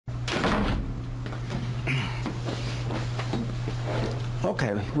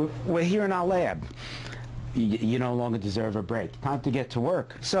Okay, we're here in our lab. You no longer deserve a break. Time to get to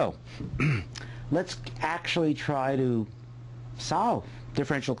work. So, let's actually try to solve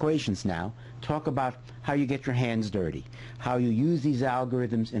differential equations now. Talk about how you get your hands dirty, how you use these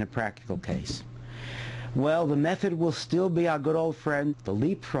algorithms in a practical case. Well, the method will still be our good old friend, the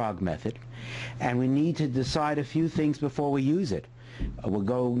leapfrog method, and we need to decide a few things before we use it. We're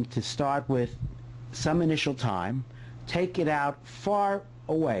going to start with some initial time, take it out far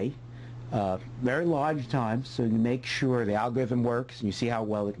away, very large time, so you make sure the algorithm works and you see how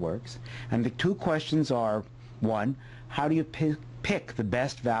well it works. And the two questions are, one, how do you pick the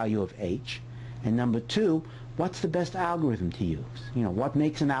best value of h? And number two, what's the best algorithm to use? You know, what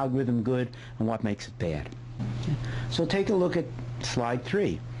makes an algorithm good and what makes it bad? So take a look at slide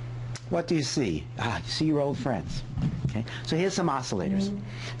 3. What do you see? You see your old friends. Okay? So here's some oscillators.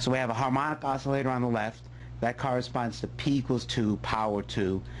 So we have a harmonic oscillator on the left. That corresponds to p equals 2, power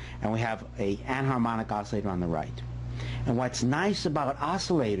 2. And we have an anharmonic oscillator on the right. And what's nice about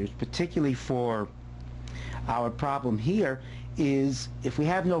oscillators, particularly for our problem here, is if we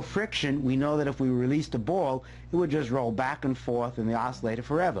have no friction, we know that if we released a ball, it would just roll back and forth in the oscillator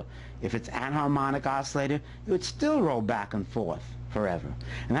forever. If it's anharmonic oscillator, it would still roll back and forth forever.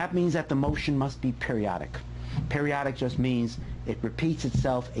 And that means that the motion must be periodic. Periodic just means it repeats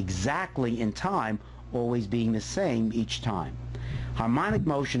itself exactly in time, always being the same each time. Harmonic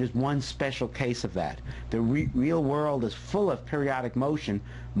motion is one special case of that. The real world is full of periodic motion,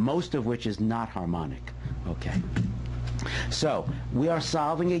 most of which is not harmonic. Okay. So, we are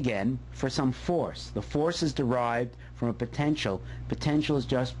solving again for some force. The force is derived from a potential. Potential is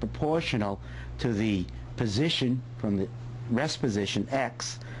just proportional to the position, from the rest position,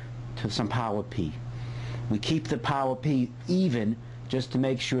 x, to some power p. We keep the power p even just to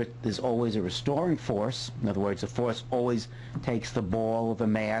make sure there's always a restoring force. In other words, the force always takes the ball or the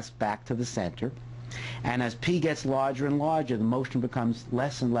mass back to the center. And as p gets larger and larger, the motion becomes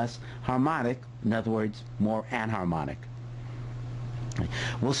less and less harmonic. In other words, more anharmonic.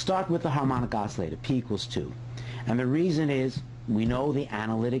 We'll start with the harmonic oscillator, p equals 2. And the reason is we know the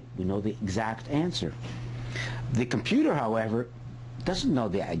analytic, we know the exact answer. The computer, however, doesn't know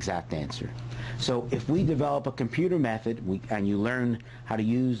the exact answer. So if we develop a computer method and you learn how to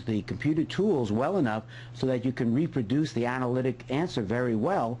use the computer tools well enough so that you can reproduce the analytic answer very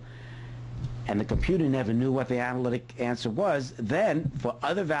well, and the computer never knew what the analytic answer was, then for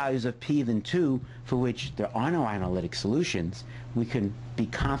other values of p than 2 for which there are no analytic solutions, we can be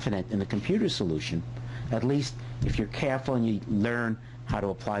confident in the computer solution, at least if you're careful and you learn how to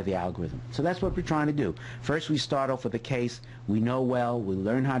apply the algorithm. So that's what we're trying to do. First we start off with a case we know well, we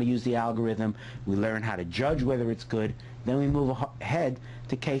learn how to use the algorithm, we learn how to judge whether it's good, then we move ahead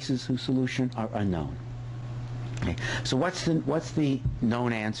to cases whose solutions are unknown. Okay. So what's the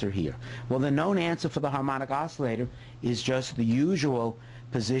known answer here? Well, the known answer for the harmonic oscillator is just the usual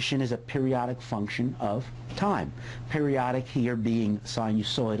position as a periodic function of time. Periodic here being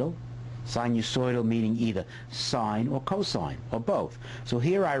sinusoidal. Sinusoidal meaning either sine or cosine, or both. So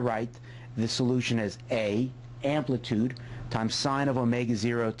here I write the solution as A, amplitude, times sine of omega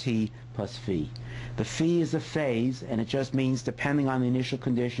 0 t plus phi. The phi is the phase, and it just means depending on the initial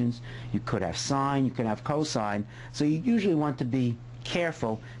conditions, you could have sine, you could have cosine. So you usually want to be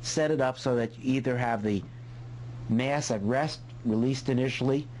careful, set it up so that you either have the mass at rest released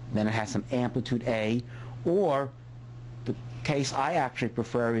initially, then it has some amplitude A, or the case I actually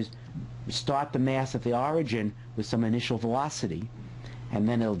prefer is start the mass at the origin with some initial velocity, and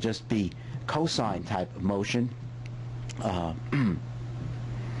then it'll just be cosine type of motion.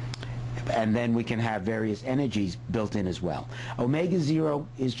 And then we can have various energies built in as well. Omega 0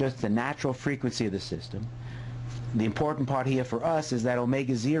 is just the natural frequency of the system. The important part here for us is that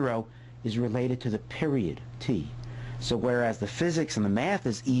omega 0 is related to the period t. So whereas the physics and the math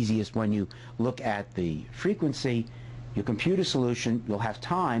is easiest when you look at the frequency, your computer solution, you'll have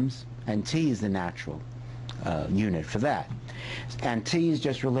times, and t is the natural unit for that. And t is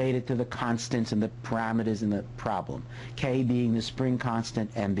just related to the constants and the parameters in the problem. K being the spring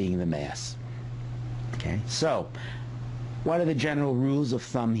constant, m being the mass. Okay, so what are the general rules of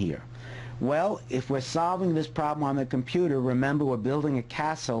thumb here? Well, if we're solving this problem on the computer, remember we're building a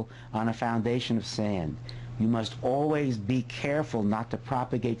castle on a foundation of sand. You must always be careful not to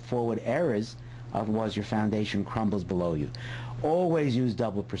propagate forward errors, otherwise your foundation crumbles below you. Always use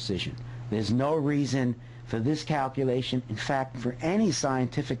double precision. There's no reason for this calculation, in fact for any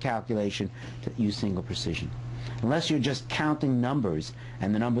scientific calculation, to use single precision. Unless you're just counting numbers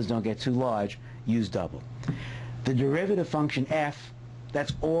and the numbers don't get too large, use double. The derivative function f,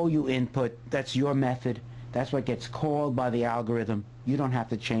 that's all you input, that's your method, That's what gets called by the algorithm. You don't have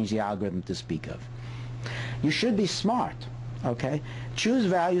to change the algorithm to speak of. You should be smart, okay? Choose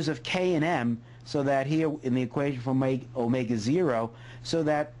values of k and m so that here in the equation for omega 0, so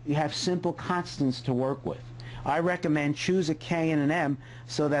that you have simple constants to work with. I recommend choose a k and an m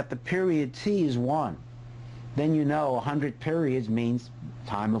so that the period t is 1. Then you know 100 periods means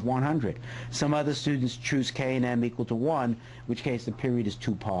time of 100. Some other students choose k and m equal to 1, in which case the period is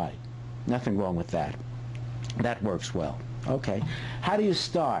 2 pi. Nothing wrong with that. That works well. Okay. How do you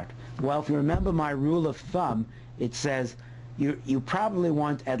start? Well, if you remember my rule of thumb, it says you probably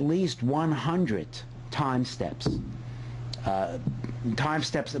want at least 100 time steps. About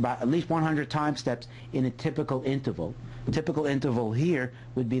at least 100 time steps in a typical interval. Typical interval here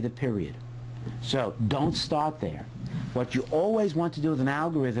would be the period. So don't start there. What you always want to do with an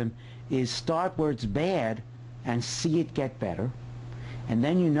algorithm is start where it's bad and see it get better. And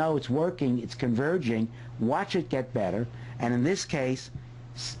then you know it's working, it's converging, watch it get better, and in this case,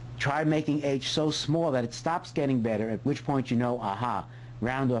 try making h so small that it stops getting better, at which point you know, aha,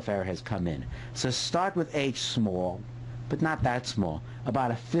 round-off error has come in. So start with h small, but not that small,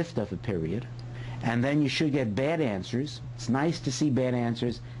 about 1/5 of a period, and then you should get bad answers. It's nice to see bad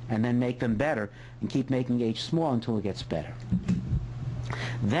answers, and then make them better, and keep making h small until it gets better.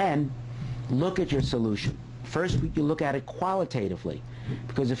 Then, look at your solution. First, you look at it qualitatively,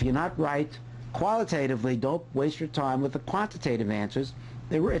 because if you're not right qualitatively, don't waste your time with the quantitative answers.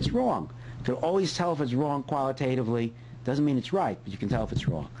 It's wrong. You can always tell if it's wrong qualitatively. Doesn't mean it's right, but you can tell if it's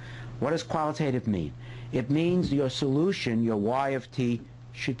wrong. What does qualitative mean? It means your solution, your y of t,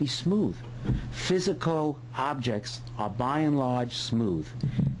 should be smooth. Physical objects are by and large smooth.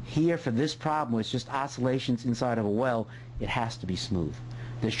 Here, for this problem, it's just oscillations inside of a well, it has to be smooth.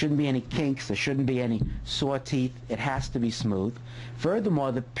 There shouldn't be any kinks, there shouldn't be any saw teeth, it has to be smooth.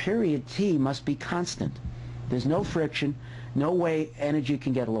 Furthermore, the period t must be constant. There's no friction, no way energy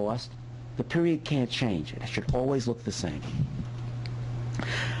can get lost. The period can't change. It should always look the same.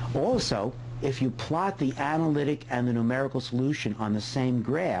 Also, if you plot the analytic and the numerical solution on the same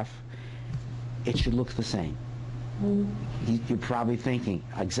graph, it should look the same. You're probably thinking,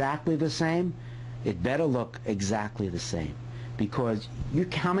 exactly the same? It better look exactly the same. Because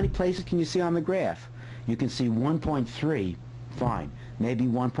how many places can you see on the graph? You can see 1.3, fine. Maybe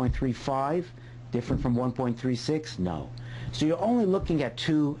 1.35, different from 1.36? No. So you're only looking at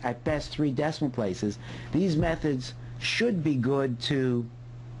 2, at best 3 decimal places. These methods should be good to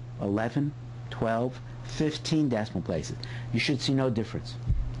 11, 12, 15 decimal places. You should see no difference.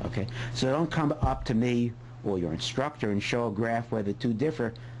 Okay? So don't come up to me or your instructor and show a graph where the two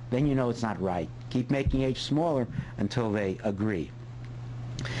differ. Then you know it's not right. Keep making h smaller until they agree.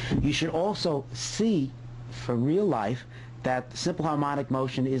 You should also see, for real life, that simple harmonic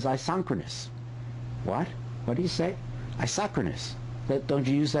motion is isochronous. What? What do you say? Isochronous. Don't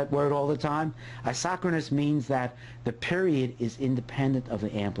you use that word all the time? Isochronous means that the period is independent of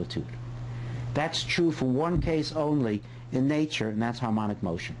the amplitude. That's true for one case only in nature, and that's harmonic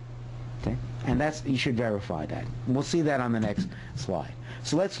motion. Okay? And you should verify that. And we'll see that on the next slide.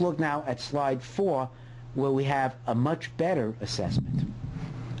 So let's look now at slide 4, where we have a much better assessment.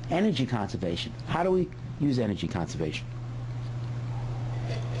 Energy conservation. How do we use energy conservation?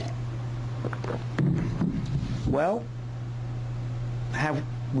 Well, have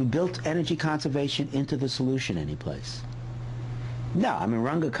we built energy conservation into the solution anyplace? No, I mean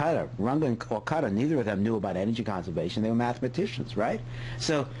Runge or Cutter, neither of them knew about energy conservation. They were mathematicians, right?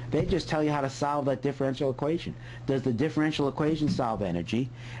 So they just tell you how to solve that differential equation. Does the differential equation solve energy?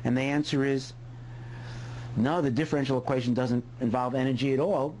 And the answer is no, the differential equation doesn't involve energy at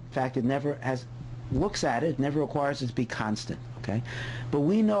all. In fact, it never looks at it, it never requires it to be constant, okay? But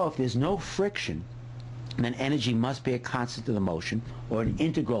we know if there's no friction, then energy must be a constant of the motion, or an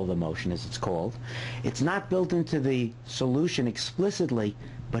integral of the motion as it's called. It's not built into the solution explicitly,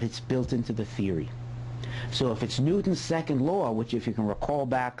 but it's built into the theory. So if it's Newton's second law, which if you can recall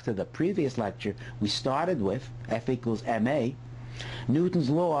back to the previous lecture we started with, F equals ma, Newton's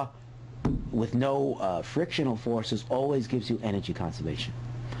law with no frictional forces always gives you energy conservation.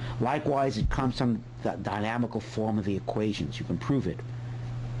 Likewise, it comes from the dynamical form of the equations. You can prove it.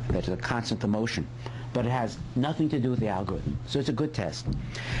 That's a constant of motion. But it has nothing to do with the algorithm. So it's a good test.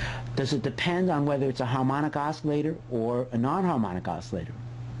 Does it depend on whether it's a harmonic oscillator or a non-harmonic oscillator?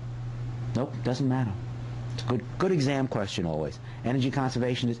 Nope, doesn't matter. It's a good exam question always. Energy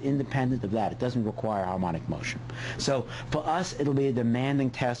conservation is independent of that. It doesn't require harmonic motion. So for us, it'll be a demanding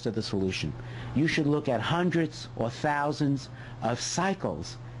test of the solution. You should look at hundreds or thousands of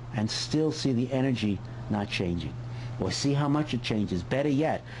cycles and still see the energy not changing, or see how much it changes. Better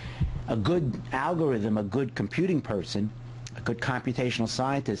yet, A good algorithm, a good computing person, a good computational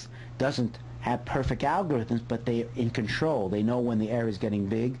scientist doesn't have perfect algorithms, but they're in control. They know when the error is getting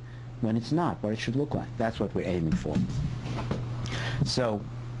big, when it's not, what it should look like. That's what we're aiming for. So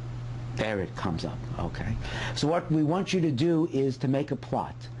there it comes up, okay? So what we want you to do is to make a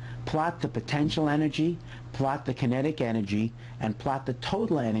plot. Plot the potential energy, plot the kinetic energy, and plot the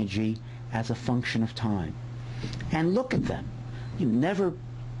total energy as a function of time. And look at them. You never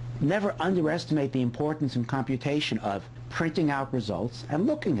underestimate the importance in computation of printing out results and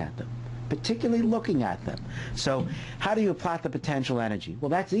looking at them, particularly looking at them. So how do you plot the potential energy? Well,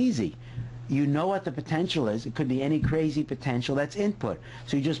 that's easy. You know what the potential is. It could be any crazy potential that's input.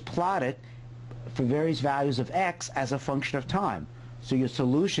 So you just plot it for various values of x as a function of time. So your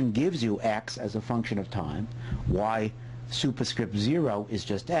solution gives you x as a function of time. Y superscript 0 is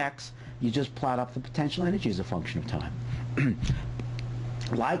just x. You just plot up the potential energy as a function of time.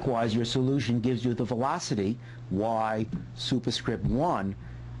 Likewise, your solution gives you the velocity, y superscript 1,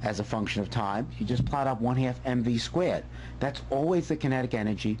 as a function of time. You just plot up 1/2 mv squared. That's always the kinetic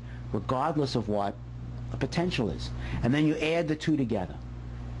energy, regardless of what the potential is. And then you add the two together.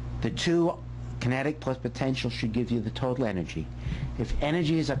 The two, kinetic plus potential, should give you the total energy. If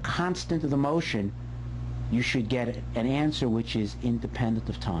energy is a constant of the motion, you should get an answer which is independent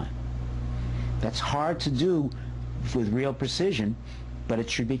of time. That's hard to do with real precision, but it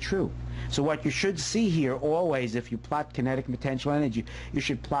should be true. So what you should see here always, if you plot kinetic and potential energy, you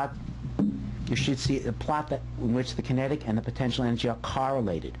should see a plot that in which the kinetic and the potential energy are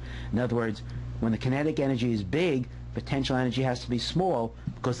correlated. In other words, when the kinetic energy is big, potential energy has to be small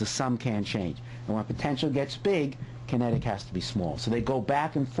because the sum can't change. And when potential gets big, kinetic has to be small. So they go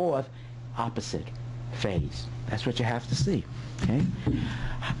back and forth, opposite phase. That's what you have to see. Okay?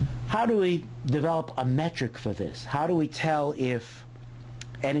 How do we develop a metric for this? How do we tell if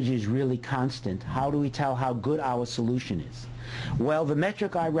energy is really constant? How do we tell how good our solution is? Well, the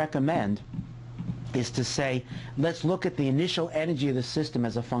metric I recommend is to say, let's look at the initial energy of the system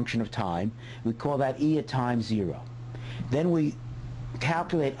as a function of time. We call that E at time 0. Then we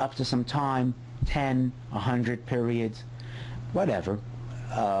calculate up to some time, 10, 100 periods, whatever.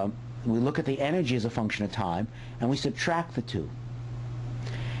 We look at the energy as a function of time, and we subtract the two.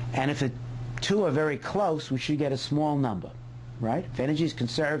 And if the two are very close, we should get a small number, right? If energy is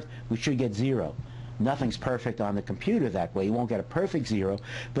conserved, we should get 0. Nothing's perfect on the computer that way. You won't get a perfect 0.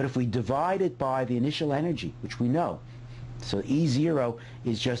 But if we divide it by the initial energy, which we know, so E0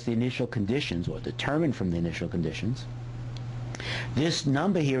 is just the initial conditions, or determined from the initial conditions, this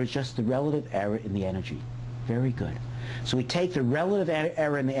number here is just the relative error in the energy. Very good. So we take the relative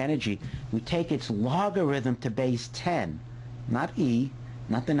error in the energy, we take its logarithm to base 10, not E,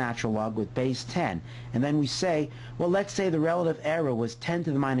 not the natural log, with base 10. And then we say, well, let's say the relative error was 10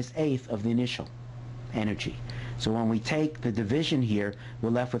 to the minus 8th of the initial energy. So when we take the division here, we're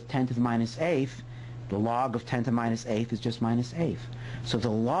left with 10 to the minus 8th. The log of 10 to the minus 8th is just minus 8th. So the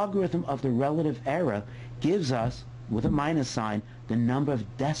logarithm of the relative error gives us, with a minus sign, the number of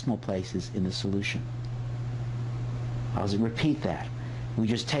decimal places in the solution. I'll repeat that. We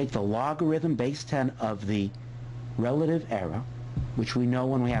just take the logarithm base 10 of the relative error, which we know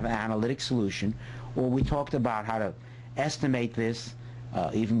when we have an analytic solution, or we talked about how to estimate this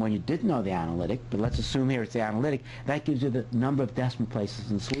even when you didn't know the analytic, but let's assume here it's the analytic. That gives you the number of decimal places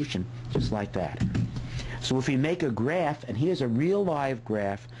in the solution, just like that. So if we make a graph, and here's a real live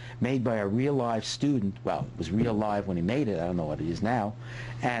graph made by a real live student, well, it was real live when he made it, I don't know what it is now,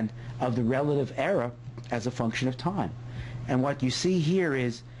 and of the relative error as a function of time. And what you see here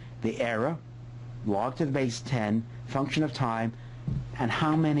is the error, log to the base 10, function of time, and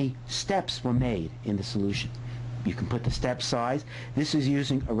how many steps were made in the solution. You can put the step size. This is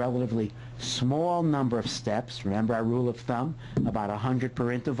using a relatively small number of steps. Remember our rule of thumb, about 100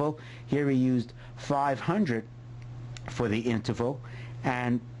 per interval. Here he used 500 for the interval,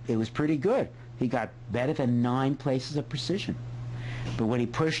 and it was pretty good. He got better than 9 places of precision. But when he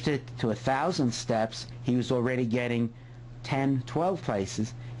pushed it to 1,000 steps, he was already getting 10, 12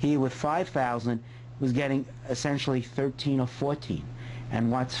 places. He, with 5,000, was getting essentially 13 or 14.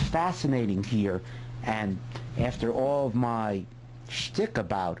 And what's fascinating here, and after all of my shtick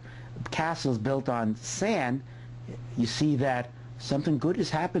about castles built on sand, you see that something good is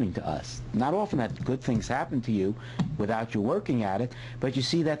happening to us. Not often that good things happen to you without you working at it, but you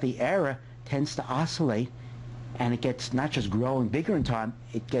see that the error tends to oscillate, and it gets not just growing bigger in time,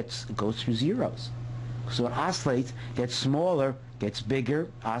 it goes through zeros. So it oscillates, gets smaller, gets bigger,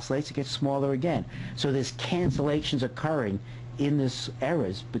 oscillates, it gets smaller again. So there's cancellations occurring in this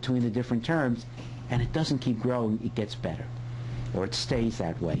errors between the different terms, and it doesn't keep growing, it gets better. or it stays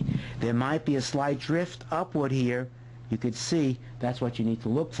that way. There might be a slight drift upward here. You could see that's what you need to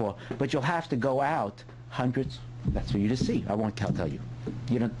look for, but you'll have to go out hundreds. That's for you to see. I won't tell you.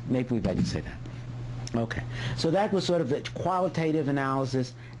 You don't make believe I can say that. Okay, so that was sort of the qualitative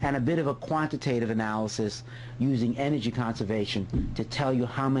analysis and a bit of a quantitative analysis using energy conservation to tell you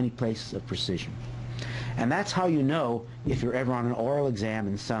how many places of precision. And that's how you know if you're ever on an oral exam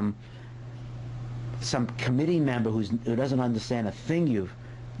and some committee member who doesn't understand a thing you've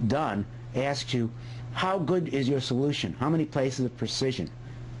done asks you, how good is your solution? How many places of precision?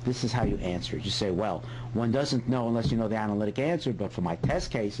 This is how you answer it. You say, well, one doesn't know unless you know the analytic answer, but for my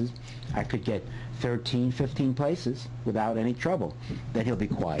test cases, I could get 13, 15 places without any trouble. Then he'll be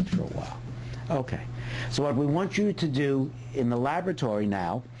quiet for a while. Okay. So what we want you to do in the laboratory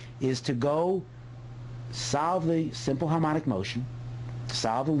now is to go solve the simple harmonic motion,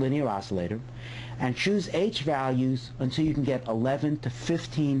 solve the linear oscillator, and choose H values until you can get 11 to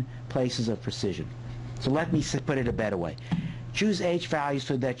 15 places of precision. So let me put it a better way. Choose H values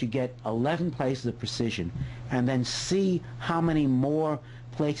so that you get 11 places of precision, and then see how many more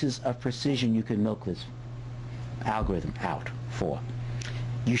places of precision you can milk this algorithm out for.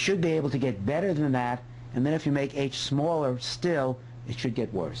 You should be able to get better than that, and then if you make H smaller still, it should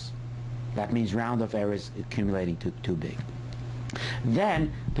get worse. That means round-off errors accumulating too big.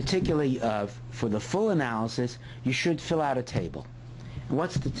 Then, particularly for the full analysis, you should fill out a table. And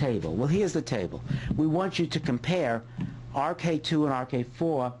what's the table? Well, here's the table. We want you to compare RK2 and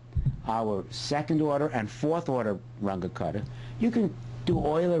RK4, our second order and fourth order Runge-Kutta. You can do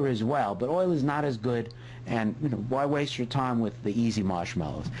Euler as well, but Euler is not as good, and why waste your time with the easy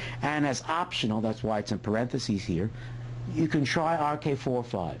marshmallows? And as optional, that's why it's in parentheses here, you can try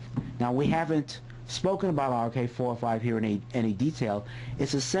RK4-5. Now, we haven't spoken about RK4-5 here in any detail.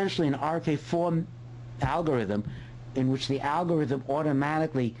 It's essentially an RK4 algorithm in which the algorithm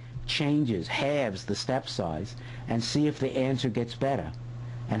automatically halves the step size, and see if the answer gets better.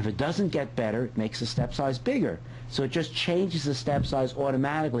 And if it doesn't get better, it makes the step size bigger. So it just changes the step size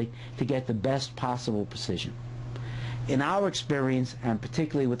automatically to get the best possible precision. In our experience, and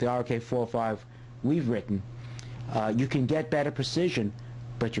particularly with the RK4-5 we've written, you can get better precision,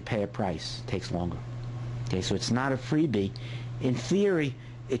 but you pay a price. It takes longer. Okay, so it's not a freebie. In theory,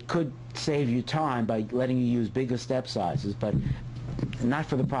 it could save you time by letting you use bigger step sizes, but not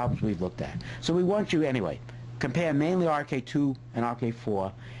for the problems we've looked at. So we want you, anyway, compare mainly RK2 and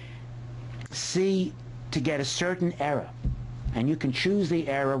RK4, see to get a certain error. And you can choose the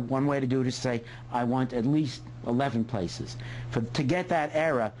error. One way to do it is say, I want at least 11 places. To get that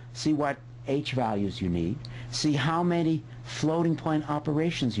error, see what H values you need, see how many floating point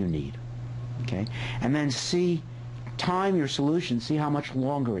operations you need, okay? And then time your solution, see how much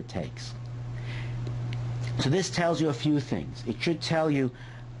longer it takes. So this tells you a few things. It should tell you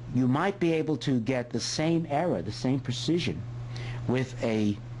you might be able to get the same error, the same precision, with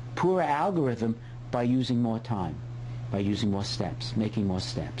a poorer algorithm by using more time, by using more steps, making more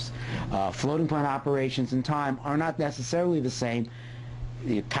steps. Floating point operations and time are not necessarily the same.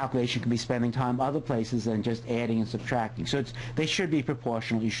 The calculation can be spending time other places than just adding and subtracting. So they should be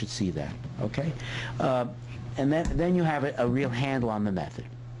proportional. You should see that, okay? And then you have a real handle on the method.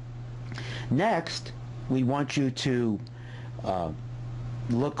 Next, we want you to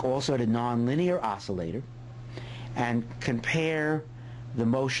look also at a nonlinear oscillator and compare the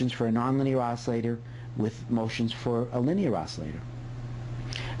motions for a nonlinear oscillator with motions for a linear oscillator.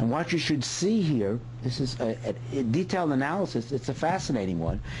 And what you should see here, this is a detailed analysis, it's a fascinating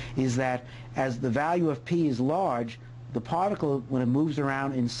one, is that as the value of P is large, the particle, when it moves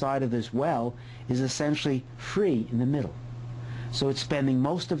around inside of this well, is essentially free in the middle. So it's spending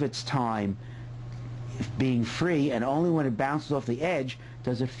most of its time being free, and only when it bounces off the edge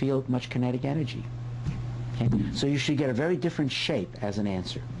does it feel much kinetic energy. Okay? So you should get a very different shape as an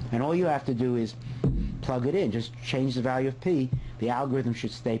answer. And all you have to do is plug it in. Just change the value of P. The algorithm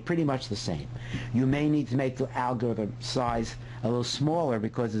should stay pretty much the same. You may need to make the algorithm size a little smaller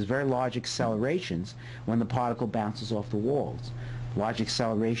because there's very large accelerations when the particle bounces off the walls. Large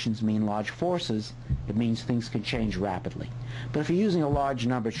accelerations mean large forces. It means things can change rapidly. But if you're using a large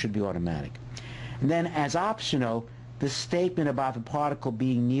number, it should be automatic. And then as optional, the statement about the particle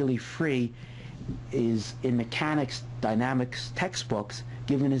being nearly free is in mechanics dynamics textbooks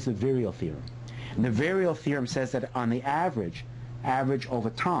given as the virial theorem. And the virial theorem says that on the average over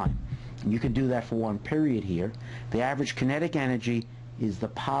time, and you can do that for one period here, the average kinetic energy is the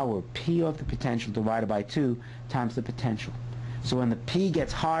power P of the potential divided by 2 times the potential. So when the P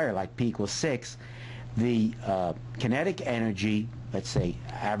gets higher, like P equals 6, the kinetic energy, let's say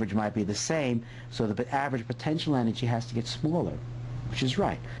average might be the same, so the average potential energy has to get smaller, which is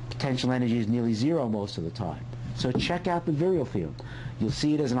right. Potential energy is nearly zero most of the time. So check out the virial field. You'll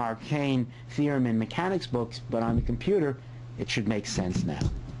see it as an arcane theorem in mechanics books, but on the computer it should make sense now.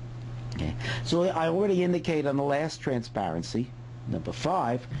 Okay. So I already indicated on the last transparency, number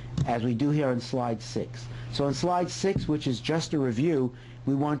 5, as we do here on slide 6. So in slide 6, which is just a review,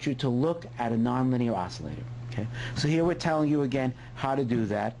 we want you to look at a nonlinear oscillator. Okay? So here we're telling you again how to do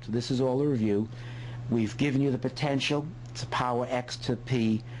that. So this is all a review. We've given you the potential. It's a power x to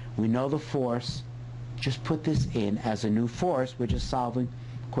p. We know the force. Just put this in as a new force. We're just solving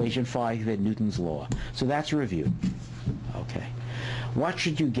equation 5 in Newton's law. So that's a review. Okay. What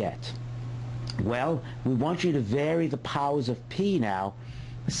should you get? Well, we want you to vary the powers of p now,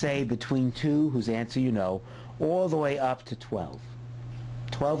 say between 2, whose answer you know, all the way up to 12.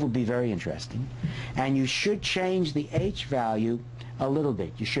 12 would be very interesting. And you should change the h value a little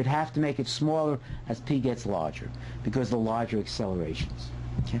bit. You should have to make it smaller as p gets larger, because the larger accelerations.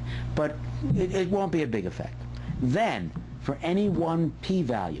 Okay? But it won't be a big effect. Then, for any one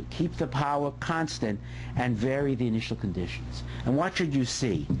p-value, keep the power constant and vary the initial conditions. And what should you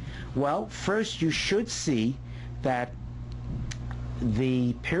see? Well, first you should see that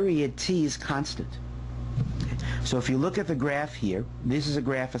the period t is constant. So if you look at the graph here, this is a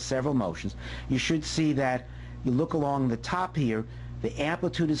graph of several motions, you should see that you look along the top here, the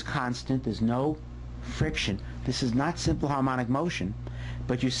amplitude is constant, there's no friction. This is not simple harmonic motion,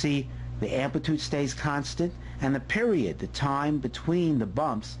 but you see the amplitude stays constant, and the period, the time between the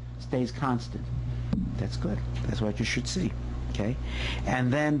bumps, stays constant. That's good. That's what you should see. Okay?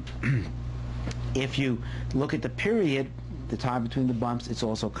 And then if you look at the period, the time between the bumps, it's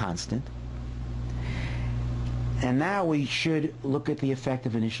also constant. And now we should look at the effect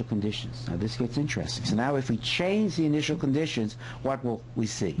of initial conditions. Now this gets interesting. So now if we change the initial conditions, what will we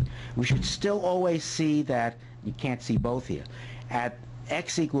see? We should still always see that, you can't see both here, at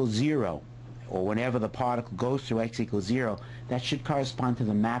x equals 0, or whenever the particle goes through x equals 0, that should correspond to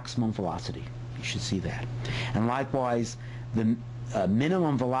the maximum velocity. You should see that. And likewise, the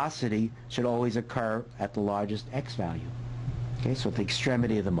minimum velocity should always occur at the largest x value. Okay, so at the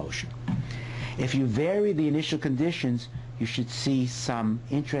extremity of the motion. If you vary the initial conditions, you should see some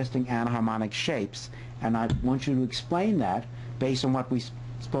interesting anharmonic shapes, and I want you to explain that based on what we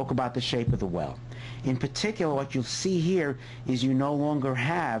spoke about the shape of the well. In particular, what you'll see here is you no longer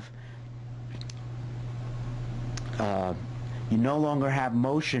have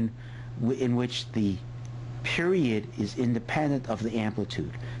motion in which the period is independent of the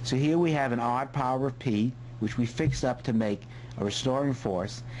amplitude. So here we have an odd power of p, which we fixed up to make a restoring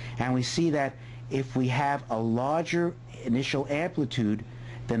force, and we see that if we have a larger initial amplitude,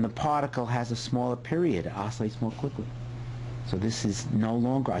 then the particle has a smaller period. It oscillates more quickly. So this is no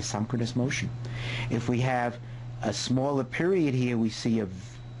longer isosynchronous motion. If we have a smaller period here, we see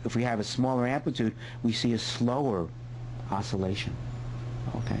if we have a smaller amplitude, we see a slower oscillation.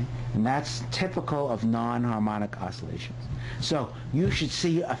 Okay? And that's typical of non-harmonic oscillations. So you should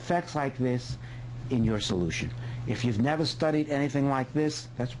see effects like this in your solution. If you've never studied anything like this,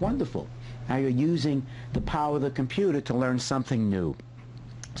 that's wonderful. Now you're using the power of the computer to learn something new.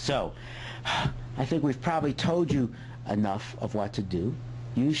 So, I think we've probably told you enough of what to do.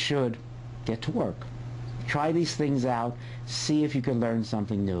 You should get to work. Try these things out, see if you can learn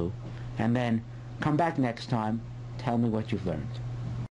something new, and then come back next time, tell me what you've learned.